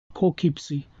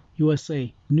Poughkeepsie,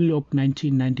 USA, New York,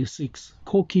 1996.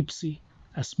 Poughkeepsie,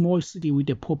 a small city with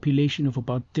a population of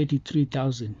about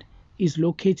 33,000, is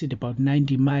located about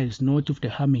 90 miles north of the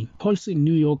humming, pulsing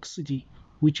New York City,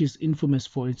 which is infamous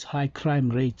for its high crime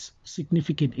rates,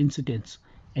 significant incidents,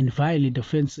 and violent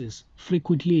offenses,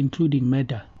 frequently including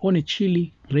murder. On a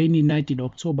chilly, rainy night in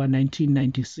October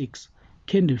 1996,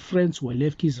 Kendall Francois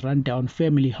left his rundown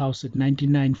family house at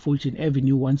 99 Fulton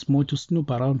Avenue once more to snoop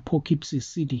around Poughkeepsie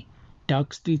City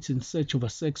dark streets in search of a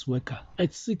sex worker.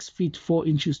 At 6 feet 4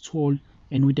 inches tall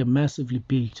and with a massively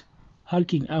built,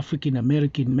 hulking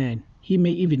African-American man, he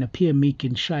may even appear meek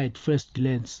and shy at first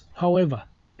glance. However,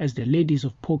 as the ladies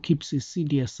of Poughkeepsie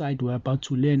City side were about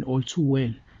to learn all too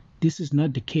well, this is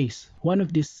not the case. One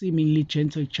of these seemingly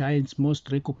gentle giant's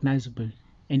most recognizable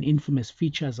and infamous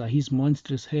features are his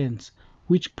monstrous hands,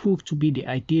 which prove to be the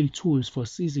ideal tools for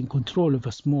seizing control of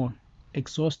a small,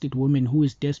 exhausted woman who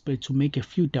is desperate to make a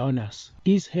few dollars.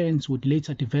 These hands would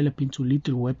later develop into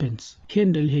lethal weapons.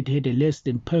 Kendall had a less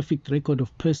than perfect record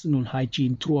of personal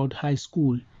hygiene throughout high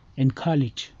school and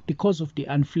college because of the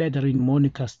unflattering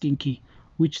moniker Stinky,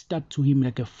 which stuck to him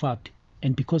like a fart,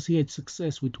 and because he had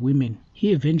success with women.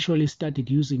 He eventually started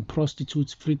using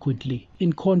prostitutes frequently.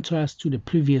 In contrast to the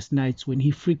previous nights when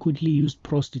he frequently used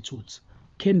prostitutes,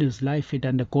 Kendall's life had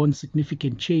undergone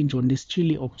significant change on this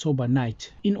chilly October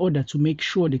night. In order to make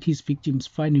sure that his victims'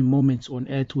 final moments on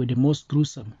earth were the most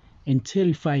gruesome and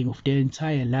terrifying of their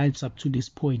entire lives up to this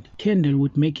point, Kendall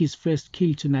would make his first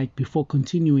kill tonight before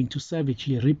continuing to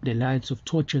savagely rip the lives of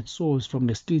tortured souls from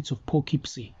the streets of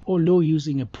Poughkeepsie. Although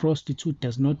using a prostitute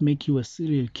does not make you a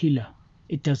serial killer,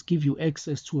 it does give you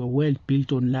access to a world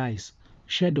built on lies,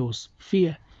 shadows,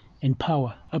 fear, and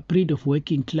power, a breed of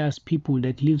working class people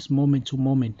that lives moment to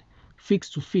moment, fix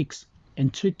to fix,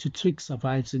 and trick to trick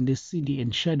survives in this seedy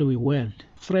and shadowy world.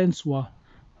 Francois,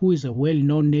 who is a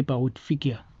well-known neighborhood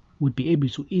figure, would be able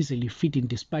to easily fit in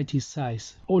despite his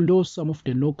size. Although some of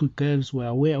the local girls were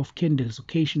aware of Kendall's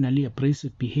occasionally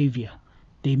abrasive behavior,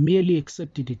 they merely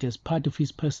accepted it as part of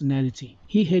his personality.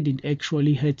 He hadn't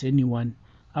actually hurt anyone,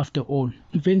 after all.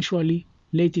 Eventually,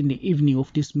 late in the evening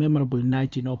of this memorable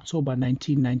night in October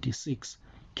 1996,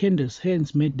 Kendall's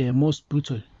hands made their most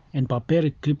brutal and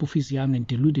barbaric grip of his young and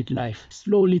deluded life,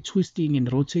 slowly twisting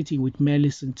and rotating with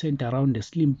malice intent around the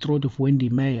slim throat of Wendy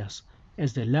Myers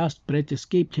as the last breath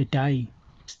escaped her dying,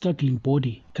 struggling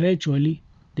body. Gradually,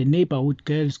 the neighborhood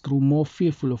girls grew more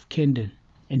fearful of Kendall,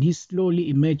 and his slowly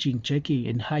emerging Jekyll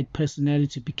and Hyde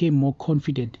personality became more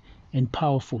confident and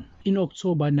powerful. In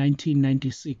October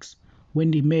 1996,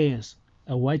 Wendy Myers,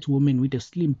 a white woman with a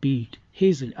slim build,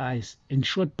 hazel eyes, and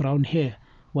short brown hair,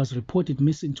 was reported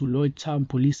missing to Lloydtown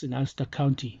police in Ulster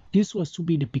County. This was to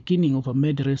be the beginning of a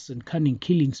murderous and cunning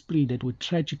killing spree that would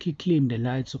tragically claim the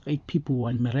lives of 8 people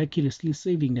while miraculously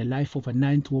saving the life of a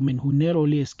 9th woman who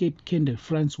narrowly escaped Kendall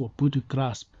Francois' brutal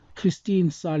grasp.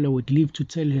 Christine Sala would live to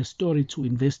tell her story to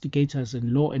investigators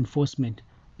and law enforcement,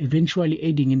 eventually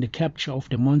aiding in the capture of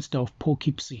the monster of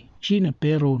Poughkeepsie. Gina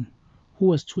Barron, who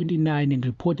was 29 and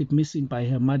reported missing by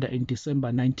her mother in December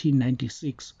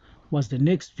 1996, was the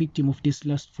next victim of this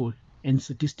lustful and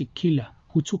sadistic killer,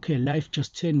 who took her life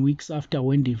just 10 weeks after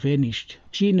Wendy vanished.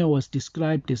 Gina was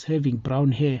described as having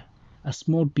brown hair, a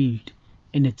small build,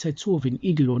 and a tattoo of an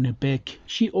eagle on her back.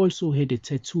 She also had a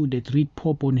tattoo that read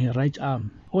Pop on her right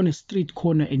arm. On a street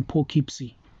corner in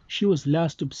Poughkeepsie, she was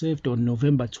last observed on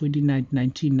November 29,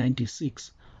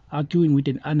 1996, arguing with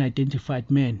an unidentified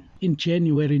man. In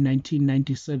January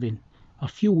 1997, a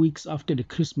few weeks after the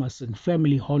Christmas and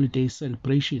family holiday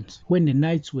celebrations, when the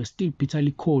nights were still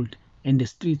bitterly cold and the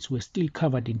streets were still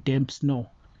covered in damp snow,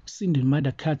 single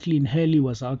mother Kathleen Hurley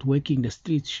was out working the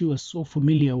streets she was so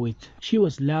familiar with. She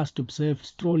was last observed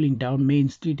strolling down Main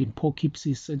Street in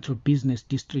Poughkeepsie's central business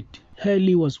district.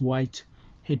 Hurley was white,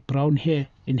 had brown hair,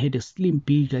 and had a slim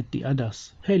build like the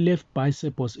others. Her left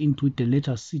bicep was inked with the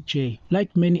letter CJ.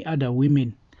 Like many other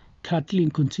women, Kathleen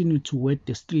continued to work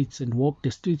the streets and walk the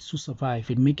streets to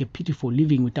survive and make a pitiful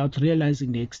living without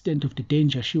realizing the extent of the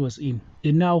danger she was in.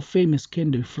 The now famous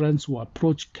Kendall Francois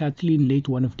approached Kathleen late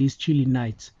one of these chilly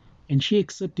nights, and she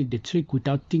accepted the trick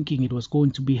without thinking it was going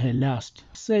to be her last.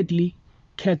 Sadly,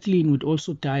 Kathleen would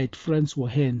also die at Francois'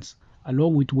 hands,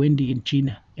 along with Wendy and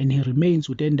Gina, and her remains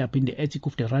would end up in the attic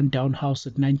of the rundown house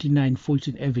at 99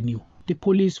 Fulton Avenue. The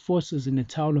police forces in the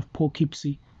town of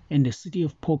Poughkeepsie and the city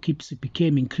of Poughkeepsie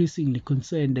became increasingly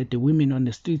concerned that the women on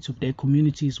the streets of their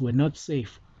communities were not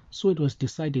safe, so it was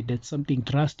decided that something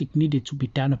drastic needed to be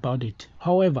done about it.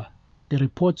 However, the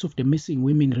reports of the missing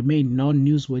women remained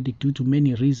non-newsworthy due to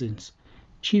many reasons,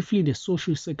 chiefly the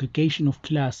social segregation of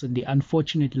class and the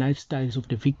unfortunate lifestyles of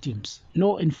the victims.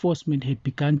 Law enforcement had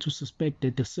begun to suspect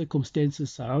that the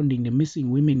circumstances surrounding the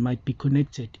missing women might be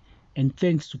connected, and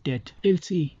thanks to that,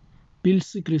 LT Bill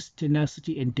Sigrist's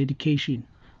tenacity and dedication,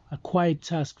 a quiet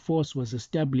task force was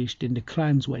established and the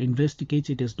crimes were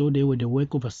investigated as though they were the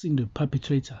work of a single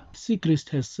perpetrator. Sigrist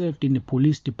has served in the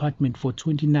police department for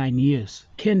 29 years.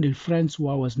 Kendall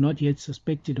Francois was not yet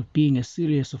suspected of being a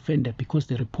serious offender because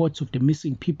the reports of the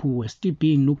missing people were still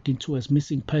being looked into as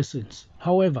missing persons.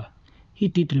 However, he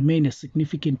did remain a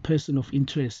significant person of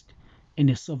interest, and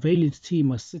a surveillance team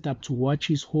was set up to watch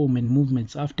his home and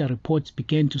movements after reports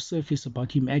began to surface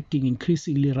about him acting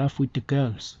increasingly rough with the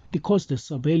girls. Because the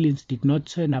surveillance did not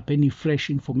turn up any fresh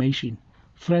information,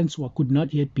 Francois could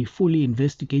not yet be fully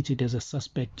investigated as a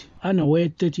suspect. Unaware,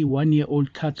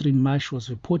 31-year-old Catherine Marsh was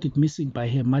reported missing by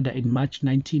her mother in March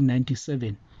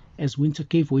 1997. As winter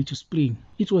gave way to spring,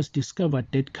 it was discovered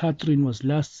that Catherine was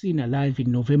last seen alive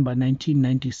in November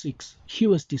 1996. She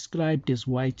was described as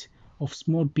white, of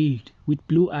small build, with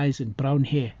blue eyes and brown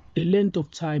hair. The length of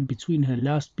time between her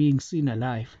last being seen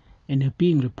alive and her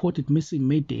being reported missing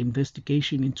made the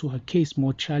investigation into her case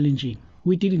more challenging.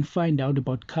 We didn't find out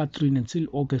about Catherine until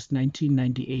August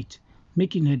 1998,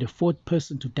 making her the fourth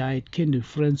person to die at Kendall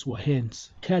Francois' hands.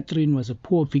 Catherine was a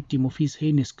poor victim of his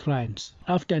heinous crimes.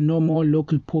 After no more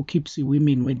local Poughkeepsie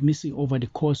women went missing over the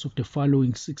course of the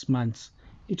following 6 months,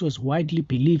 it was widely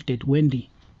believed that Wendy,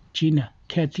 Gina,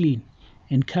 Kathleen,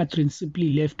 and Catherine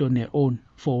simply left on their own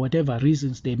for whatever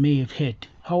reasons they may have had.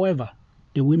 However,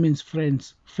 the women's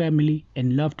friends, family,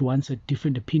 and loved ones had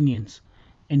different opinions,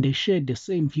 and they shared the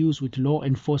same views with law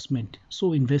enforcement,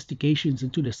 so investigations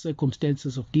into the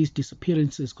circumstances of these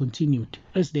disappearances continued.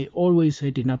 As they always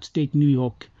had in upstate New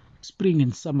York, spring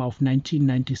and summer of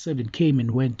 1997 came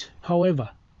and went. However,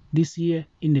 this year,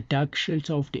 in the dark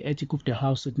shelter of the attic of the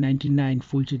house at 99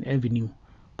 Fulton Avenue,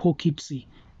 Poughkeepsie,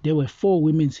 there were 4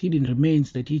 women's hidden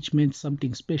remains that each meant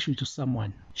something special to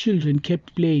someone. Children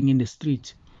kept playing in the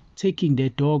street, taking their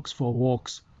dogs for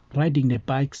walks, riding their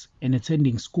bikes, and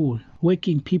attending school.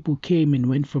 Working people came and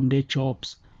went from their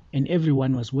jobs, and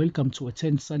everyone was welcome to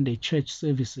attend Sunday church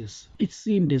services. It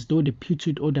seemed as though the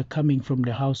putrid odor coming from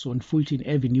the house on Fulton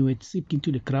Avenue had seeped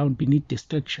into the ground beneath the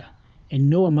structure,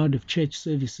 and no amount of church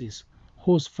services,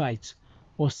 horse fights,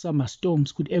 or summer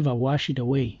storms could ever wash it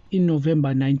away. In November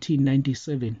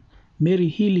 1997, Mary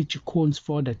Healy Chicon's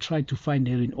father tried to find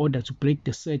her in order to break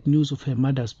the sad news of her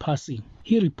mother's passing.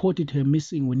 He reported her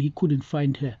missing when he couldn't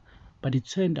find her, but it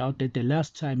turned out that the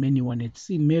last time anyone had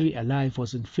seen Mary alive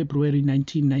was in February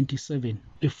 1997.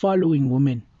 The following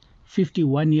woman,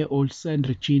 51-year-old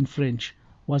Sandra Jean French,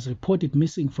 was reported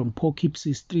missing from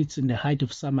Poughkeepsie streets in the height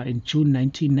of summer in June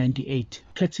 1998.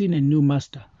 Katina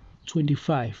Newmaster,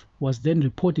 25, was then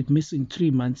reported missing 3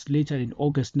 months later in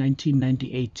August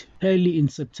 1998. Early in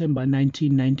September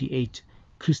 1998,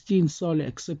 Christine Soler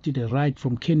accepted a ride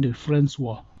from Kendall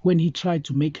Francois. When he tried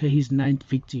to make her his 9th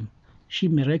victim, she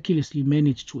miraculously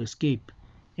managed to escape,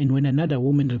 and when another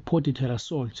woman reported her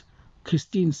assault,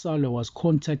 Christine Soler was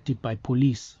contacted by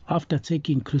police. After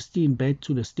taking Christine back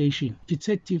to the station,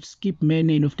 Detective Skip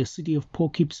Manning of the City of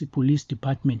Poughkeepsie Police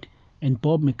Department and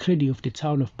Bob McCready of the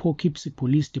Town of Poughkeepsie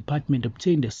Police Department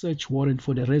obtained a search warrant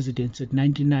for the residence at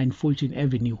 99 Fulton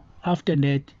Avenue. After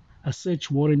that, a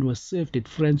search warrant was served at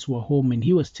Francois' home and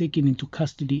he was taken into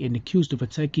custody and accused of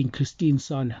attacking Christine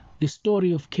Soler. The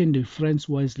story of Kendall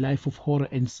Francois' life of horror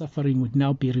and suffering would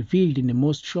now be revealed in the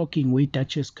most shocking way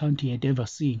Dutchess County had ever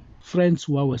seen.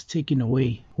 Francois was taken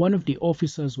away. One of the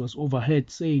officers was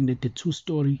overheard saying that the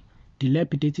 2-story,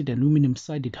 dilapidated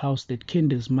aluminum-sided house that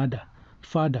Kendall's mother,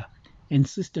 father, and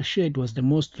sister shared was the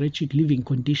most wretched living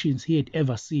conditions he had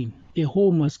ever seen. The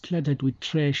home was cluttered with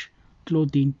trash,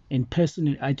 clothing, and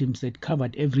personal items that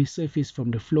covered every surface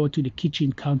from the floor to the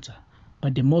kitchen counter.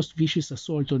 But the most vicious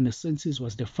assault on the senses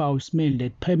was the foul smell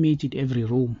that permeated every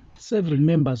room. Several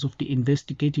members of the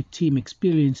investigative team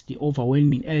experienced the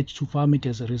overwhelming urge to vomit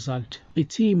as a result. The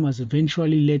team was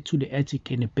eventually led to the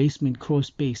attic and a basement crawl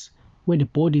space where the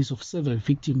bodies of several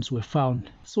victims were found,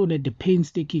 so that the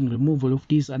painstaking removal of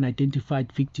these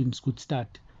unidentified victims could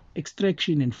start.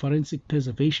 Extraction and forensic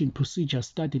preservation procedures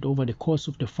started over the course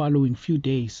of the following few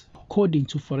days. According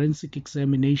to forensic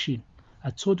examination,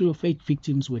 a total of 8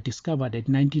 victims were discovered at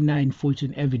 99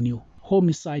 Fulton Avenue.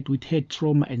 Homicide with head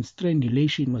trauma and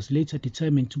strangulation was later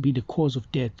determined to be the cause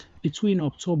of death. Between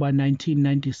October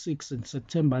 1996 and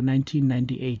September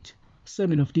 1998,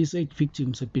 7 of these 8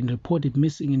 victims had been reported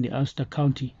missing in the Ulster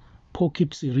County,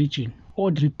 Poughkeepsie region.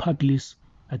 Audrey Puglis,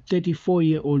 a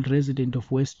 34-year-old resident of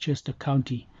Westchester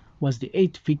County, was the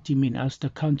 8th victim in Ulster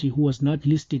County who was not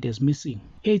listed as missing.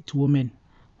 8th woman,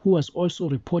 who was also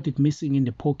reported missing in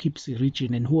the Poughkeepsie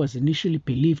region and who was initially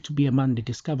believed to be among the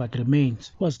discovered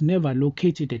remains, was never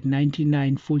located at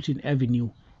 99 Fulton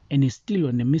Avenue and is still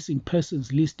on the missing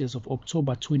persons list as of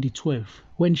October 2012.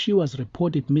 When she was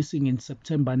reported missing in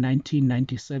September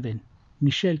 1997,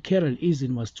 Michelle Carroll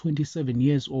Eason was 27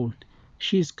 years old.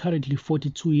 She is currently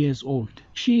 42 years old.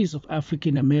 She is of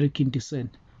African American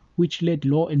descent, which led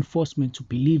law enforcement to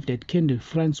believe that Kendall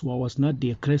Francois was not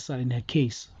the aggressor in her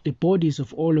case. The bodies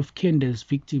of all of Kendall's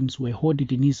victims were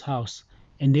hoarded in his house,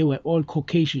 and they were all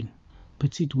Caucasian,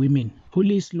 petite women.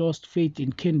 Police lost faith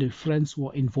in Kendall Francois'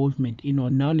 involvement in or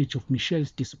knowledge of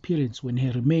Michelle's disappearance when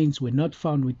her remains were not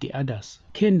found with the others.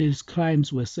 Kendall's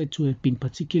crimes were said to have been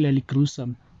particularly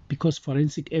gruesome because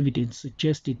forensic evidence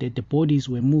suggested that the bodies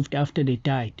were moved after they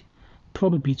died,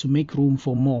 probably to make room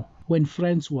for more. When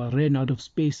Francois ran out of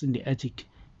space in the attic,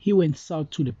 he went south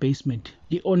to the basement.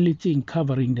 The only thing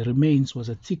covering the remains was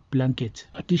a thick blanket.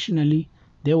 Additionally,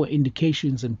 there were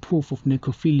indications and proof of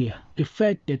necrophilia. The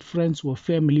fact that Francois'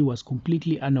 family was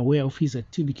completely unaware of his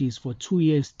activities for 2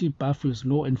 years still baffles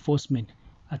law enforcement,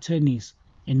 attorneys,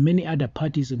 and many other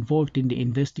parties involved in the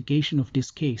investigation of this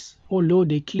case. Although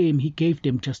they claim he gave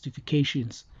them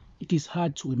justifications, it is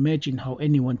hard to imagine how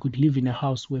anyone could live in a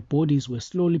house where bodies were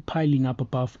slowly piling up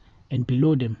above and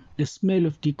below them. The smell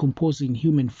of decomposing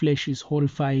human flesh is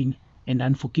horrifying and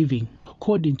unforgiving.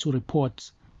 According to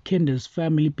reports, Kendall's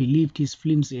family believed his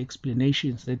flimsy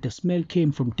explanations that the smell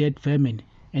came from dead vermin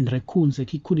and raccoons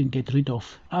that he couldn't get rid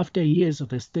of. After years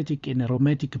of aesthetic and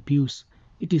aromatic abuse,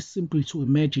 it is simple to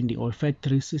imagine the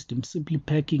olfactory system simply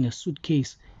packing a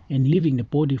suitcase and leaving the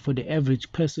body for the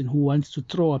average person who wants to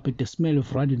throw up at the smell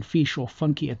of rotten fish or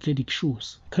funky athletic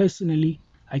shoes. Personally,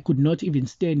 I could not even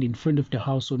stand in front of the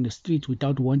house on the street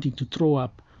without wanting to throw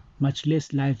up, much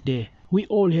less live there. We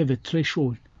all have a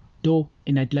threshold, though,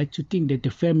 and I'd like to think that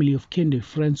the family of Kendall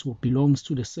Francois belongs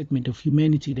to the segment of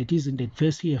humanity that isn't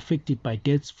adversely affected by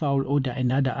death's foul odor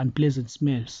and other unpleasant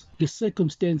smells. The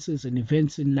circumstances and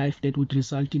events in life that would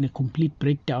result in a complete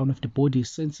breakdown of the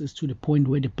body's senses to the point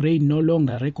where the brain no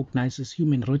longer recognizes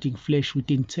human rotting flesh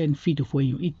within 10 feet of where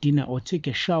you eat dinner or take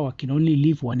a shower can only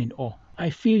leave one in awe. I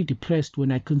feel depressed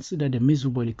when I consider the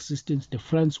miserable existence the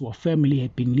Francois family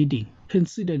had been leading.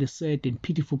 Consider the sad and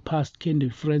pitiful past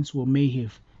Kendall Francois may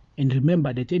have, and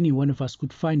remember that any one of us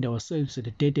could find ourselves at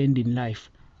a dead end in life,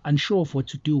 unsure of what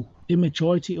to do. The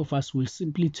majority of us will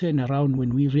simply turn around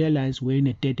when we realize we're in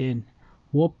a dead end,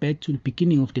 walk back to the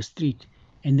beginning of the street,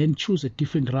 and then choose a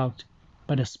different route.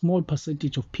 But a small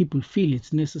percentage of people feel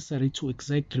it's necessary to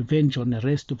exact revenge on the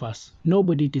rest of us.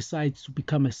 Nobody decides to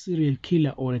become a serial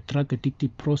killer or a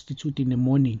drug-addicted prostitute in the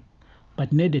morning,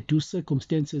 but neither do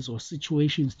circumstances or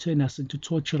situations turn us into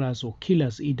torturers or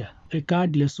killers either.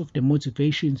 Regardless of the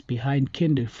motivations behind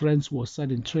Kendall Francois'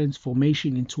 sudden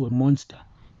transformation into a monster,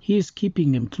 he is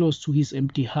keeping them close to his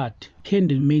empty heart.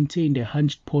 Kendall maintained a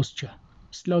hunched posture,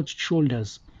 slouched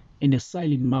shoulders, and a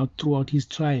silent mouth throughout his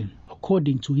trial.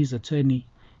 According to his attorney,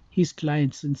 his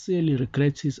client sincerely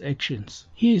regrets his actions.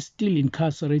 He is still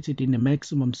incarcerated in the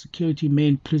maximum security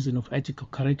main prison of Attica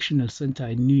Correctional Center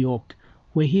in New York,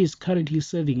 where he is currently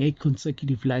serving 8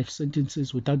 consecutive life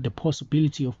sentences without the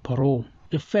possibility of parole.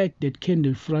 The fact that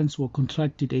Kendall Francois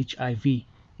contracted HIV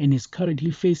and is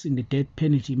currently facing the death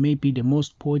penalty may be the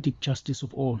most poetic justice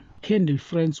of all. Kendall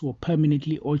Francois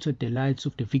permanently altered the lives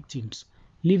of the victims,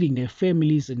 leaving their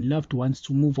families and loved ones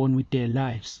to move on with their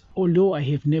lives. Although I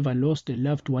have never lost a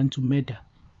loved one to murder,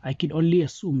 I can only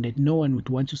assume that no one would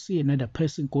want to see another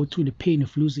person go through the pain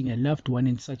of losing a loved one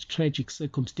in such tragic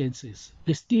circumstances.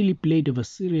 The steely blade of a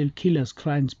serial killer's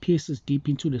crimes pierces deep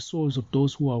into the souls of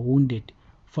those who are wounded,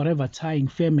 forever tying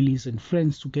families and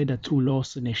friends together through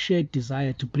loss and a shared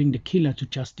desire to bring the killer to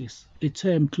justice. The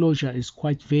term closure is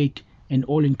quite vague and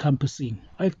all-encompassing.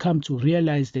 I've come to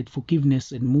realize that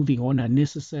forgiveness and moving on are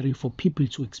necessary for people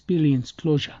to experience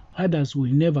closure. Others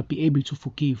will never be able to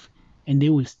forgive, and they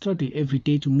will struggle every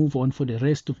day to move on for the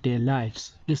rest of their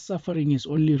lives. The suffering is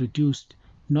only reduced,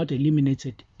 not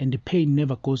eliminated, and the pain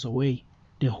never goes away.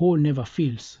 The hole never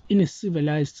fills. In a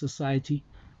civilized society,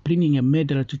 bringing a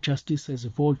murderer to justice has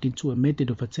evolved into a method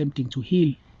of attempting to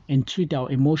heal and treat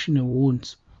our emotional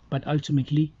wounds. But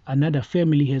ultimately, another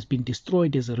family has been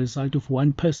destroyed as a result of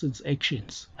one person's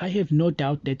actions. I have no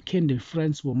doubt that Kendall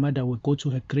Francois' mother will go to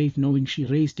her grave knowing she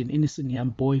raised an innocent young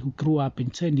boy who grew up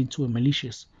and turned into a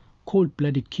malicious,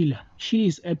 cold-blooded killer. She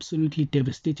is absolutely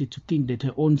devastated to think that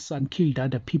her own son killed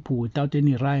other people without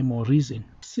any rhyme or reason.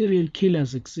 Serial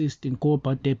killers exist and go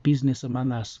about their business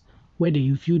among us, whether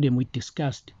you view them with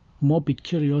disgust, morbid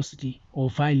curiosity, or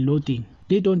vile loathing.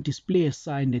 They don't display a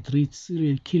sign that reads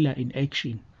serial killer in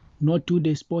action, nor do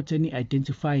they sport any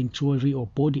identifying jewelry or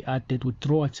body art that would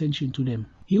draw attention to them.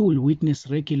 You will witness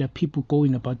regular people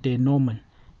going about their normal,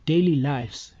 daily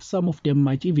lives. Some of them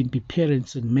might even be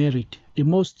parents and married. The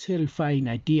most terrifying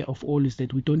idea of all is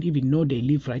that we don't even know they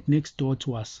live right next door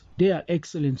to us. They are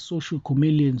excellent social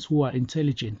chameleons who are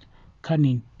intelligent,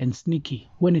 cunning, and sneaky.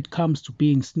 When it comes to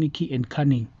being sneaky and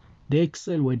cunning, they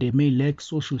excel where they may lack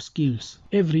social skills.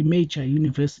 Every major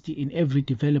university in every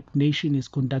developed nation is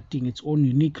conducting its own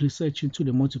unique research into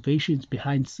the motivations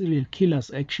behind serial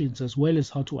killers' actions, as well as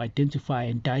how to identify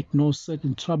and diagnose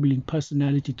certain troubling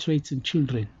personality traits in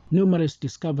children. Numerous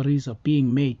discoveries are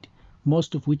being made,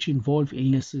 most of which involve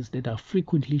illnesses that are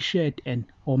frequently shared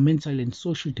or mental and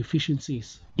social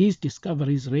deficiencies. These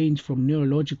discoveries range from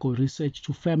neurological research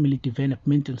to family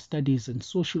developmental studies and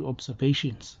social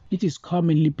observations. It is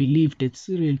commonly believed that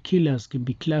serial killers can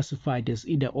be classified as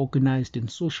either organized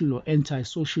and social or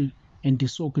antisocial and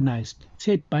disorganized.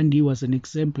 Ted Bundy was an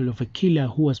example of a killer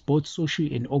who was both social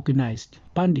and organized.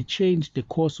 Bundy changed the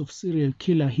course of serial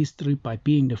killer history by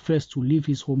being the first to leave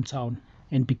his hometown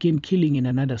and begin killing in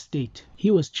another state.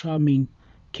 He was charming,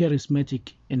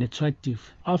 charismatic, and attractive.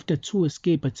 After 2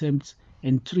 escape attempts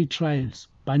and 3 trials,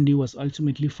 Bundy was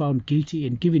ultimately found guilty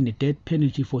and given the death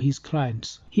penalty for his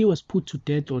crimes. He was put to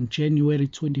death on January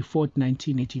 24,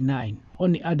 1989.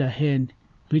 On the other hand,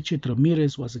 Richard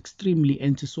Ramirez was extremely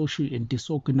antisocial and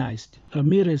disorganized.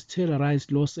 Ramirez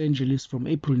terrorized Los Angeles from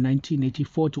April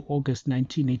 1984 to August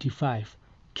 1985.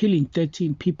 Killing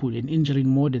 13 people and injuring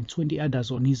more than 20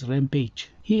 others on his rampage.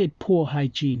 He had poor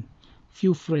hygiene,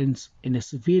 few friends, and a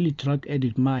severely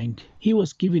drug-addicted mind. He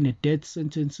was given a death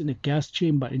sentence in a gas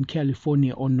chamber in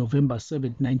California on November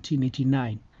 7,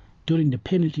 1989, during the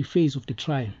penalty phase of the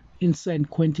trial, in San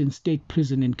Quentin State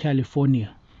Prison in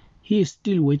California. He is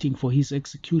still waiting for his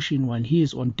execution while he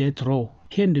is on death row.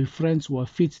 Kendall Francois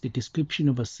fits the description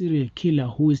of a serial killer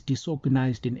who is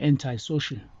disorganized and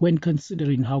antisocial. When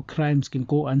considering how crimes can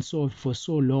go unsolved for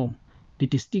so long, the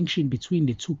distinction between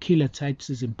the 2 killer types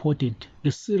is important.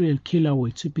 The serial killer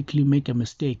will typically make a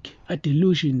mistake. A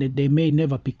delusion that they may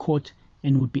never be caught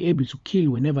and will be able to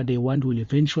kill whenever they want will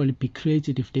eventually be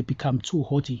created if they become too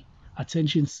haughty,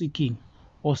 attention-seeking,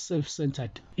 or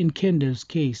self-centered. In Kendall's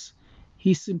case,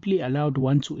 he simply allowed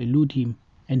one to elude him,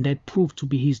 and that proved to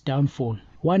be his downfall.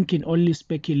 One can only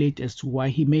speculate as to why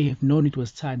he may have known it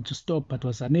was time to stop but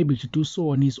was unable to do so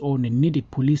on his own and needed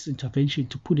police intervention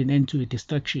to put an end to the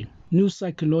destruction. New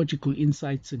psychological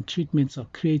insights and treatments are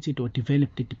created or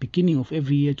developed at the beginning of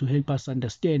every year to help us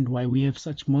understand why we have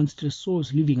such monstrous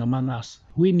souls living among us.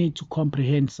 We need to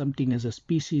comprehend something as a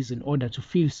species in order to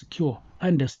feel secure.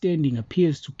 Understanding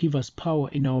appears to give us power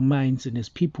in our minds and as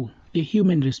people. The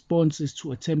human response is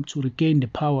to attempt to regain the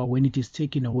power when it is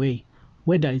taken away,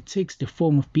 whether it takes the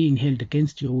form of being held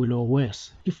against your will or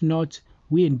worse. If not,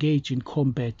 we engage in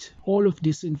combat. All of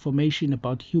this information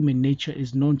about human nature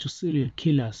is known to serial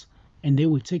killers, and they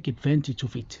will take advantage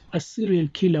of it. A serial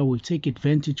killer will take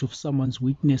advantage of someone's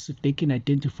weakness if they can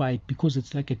identify it because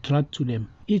it's like a drug to them.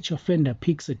 Each offender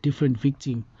picks a different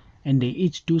victim, and they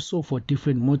each do so for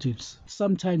different motives.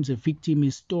 Sometimes a victim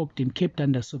is stalked and kept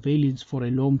under surveillance for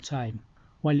a long time,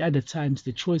 while other times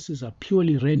the choices are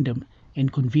purely random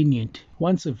and convenient.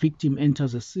 Once a victim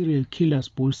enters a serial killer's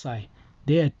bullseye,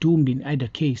 they are doomed in either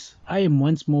case. I am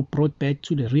once more brought back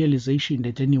to the realization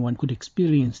that anyone could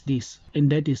experience this,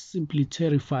 and that is simply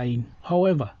terrifying.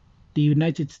 However, the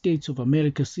United States of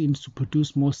America seems to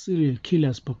produce more serial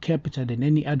killers per capita than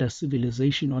any other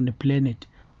civilization on the planet,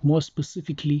 more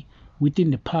specifically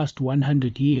within the past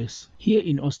 100 years. Here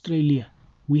in Australia,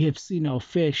 we have seen our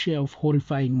fair share of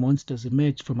horrifying monsters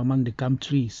emerge from among the gum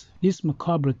trees. This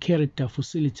macabre character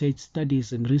facilitates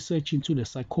studies and research into the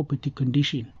psychopathic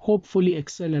condition, hopefully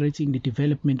accelerating the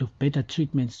development of better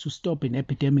treatments to stop an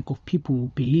epidemic of people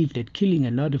who believe that killing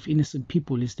a lot of innocent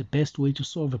people is the best way to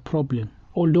solve a problem.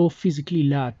 Although physically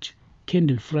large,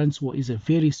 Kendall Francois is a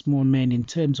very small man in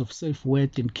terms of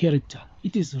self-worth and character.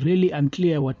 It is really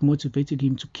unclear what motivated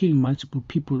him to kill multiple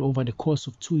people over the course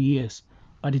of 2 years,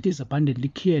 but it is abundantly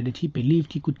clear that he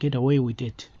believed he could get away with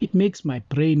it. It makes my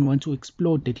brain want to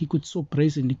explode that he could so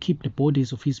brazenly keep the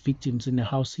bodies of his victims in a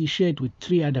house he shared with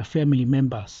 3 other family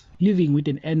members. Living with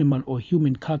an animal or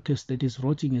human carcass that is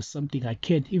rotting is something I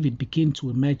can't even begin to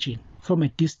imagine. From a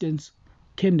distance,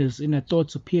 Kendall's inner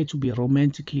thoughts appear to be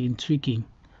romantically intriguing,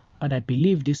 but I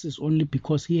believe this is only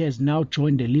because he has now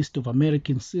joined the list of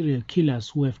American serial killers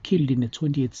who have killed in the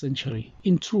 20th century.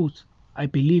 In truth, I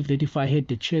believe that if I had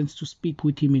the chance to speak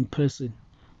with him in person,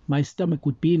 My stomach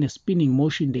would be in a spinning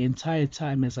motion the entire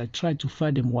time as I tried to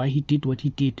fathom why he did what he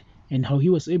did and how he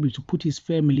was able to put his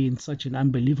family in such an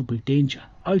unbelievable danger.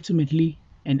 Ultimately,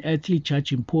 an earthly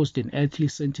judge imposed an earthly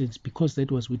sentence because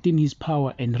that was within his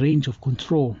power and range of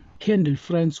control. Kendall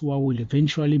Francois will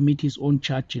eventually meet his own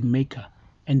judge and maker,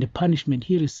 and the punishment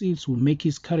he receives will make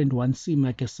his current one seem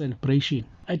like a celebration.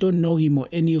 I don't know him or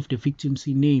any of the victims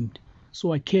he named,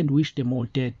 so I can't wish them all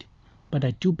dead. But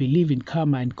I do believe in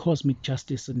karma and cosmic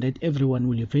justice and that everyone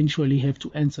will eventually have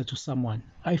to answer to someone.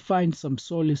 I find some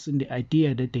solace in the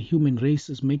idea that the human race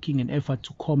is making an effort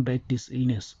to combat this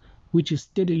illness, which is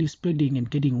steadily spreading and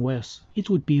getting worse. It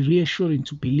would be reassuring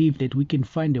to believe that we can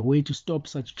find a way to stop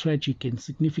such tragic and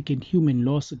significant human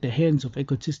loss at the hands of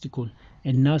egotistical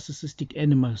and narcissistic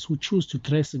animals who choose to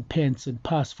dress in pants and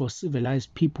pass for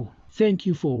civilized people. Thank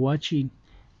you for watching.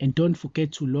 And don't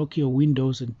forget to lock your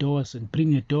windows and doors and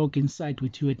bring a dog inside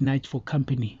with you at night for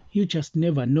company. You just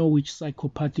never know which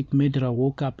psychopathic murderer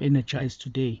woke up energized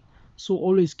today. So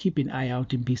always keep an eye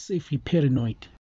out and be safely paranoid.